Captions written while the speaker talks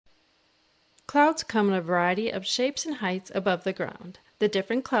Clouds come in a variety of shapes and heights above the ground. The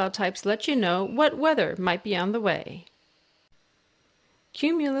different cloud types let you know what weather might be on the way.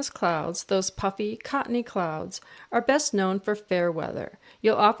 Cumulus clouds, those puffy, cottony clouds, are best known for fair weather.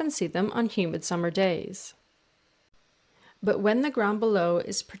 You'll often see them on humid summer days. But when the ground below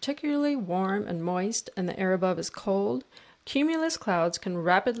is particularly warm and moist and the air above is cold, cumulus clouds can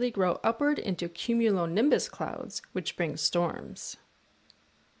rapidly grow upward into cumulonimbus clouds, which bring storms.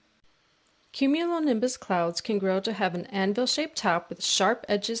 Cumulonimbus clouds can grow to have an anvil-shaped top with sharp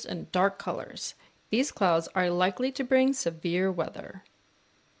edges and dark colors. These clouds are likely to bring severe weather.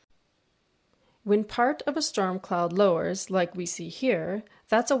 When part of a storm cloud lowers, like we see here,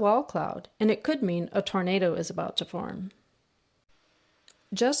 that's a wall cloud, and it could mean a tornado is about to form.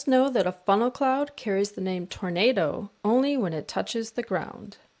 Just know that a funnel cloud carries the name tornado only when it touches the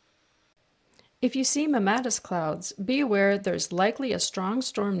ground. If you see mammatus clouds, be aware there's likely a strong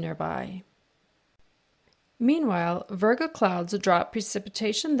storm nearby. Meanwhile, Virgo clouds drop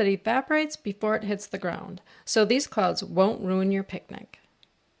precipitation that evaporates before it hits the ground, so these clouds won't ruin your picnic.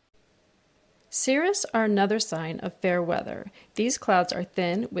 Cirrus are another sign of fair weather. These clouds are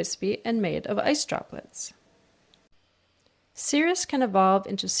thin, wispy, and made of ice droplets. Cirrus can evolve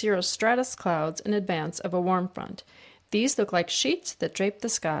into cirrostratus clouds in advance of a warm front. These look like sheets that drape the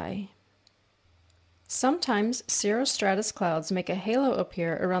sky. Sometimes cirrostratus clouds make a halo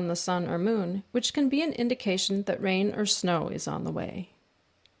appear around the sun or moon, which can be an indication that rain or snow is on the way.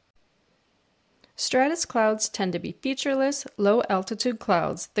 Stratus clouds tend to be featureless, low-altitude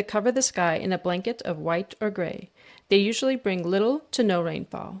clouds that cover the sky in a blanket of white or gray. They usually bring little to no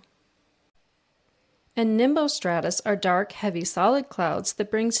rainfall. And nimbostratus are dark, heavy, solid clouds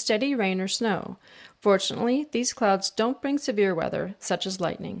that bring steady rain or snow. Fortunately, these clouds don't bring severe weather, such as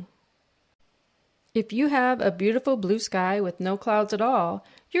lightning. If you have a beautiful blue sky with no clouds at all,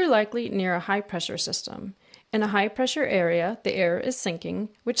 you're likely near a high-pressure system. In a high-pressure area, the air is sinking,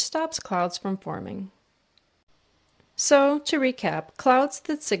 which stops clouds from forming. So, to recap, clouds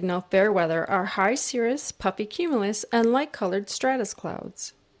that signal fair weather are high cirrus, puffy cumulus, and light-colored stratus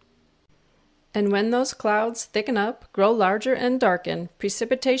clouds. And when those clouds thicken up, grow larger, and darken,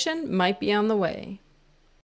 precipitation might be on the way.